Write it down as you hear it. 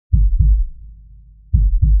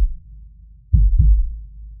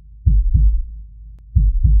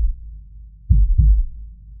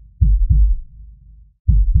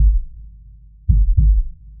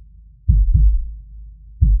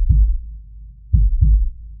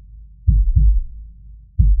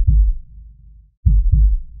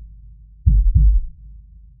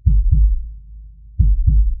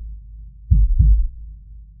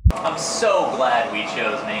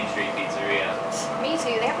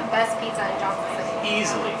best pizza in Johnson City.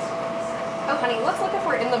 Easily. Oh, honey, let's look if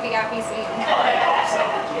we're in the VIP scene. I hope so.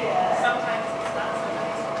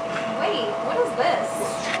 Wait, what is this?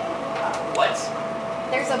 What?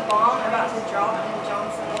 There's a bomb about to drop in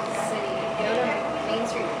Johnson City. Go to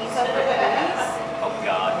Mainstreet Pizza for booze. Oh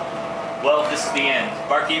God. Well, this is the end.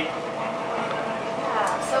 Barkeep.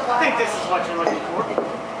 Yeah, so why? I think this is what you're looking for.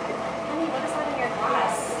 Honey, what is that in your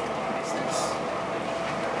glass?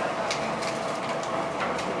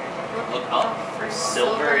 Look up for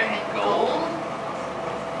silver and gold.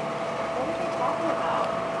 What are they talking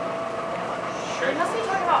about? Sure. They must be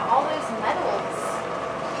talking about all those medals.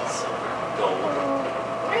 Silver, gold.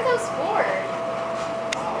 What are those for?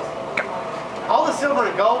 All the silver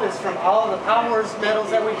and gold is from all the Powers medals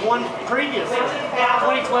that we've won previously.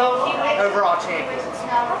 2012 overall champions.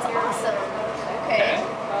 That's awesome. Okay.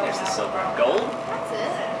 There's the silver and gold. That's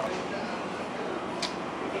it.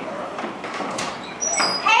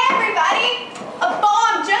 Hey everybody! A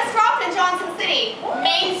bomb just dropped in Johnson City.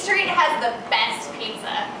 Mainstreet has the best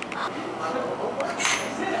pizza.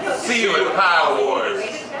 See you at Power Wars.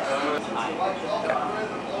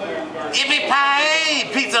 Yippee-ki-yay,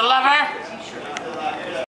 pizza lover!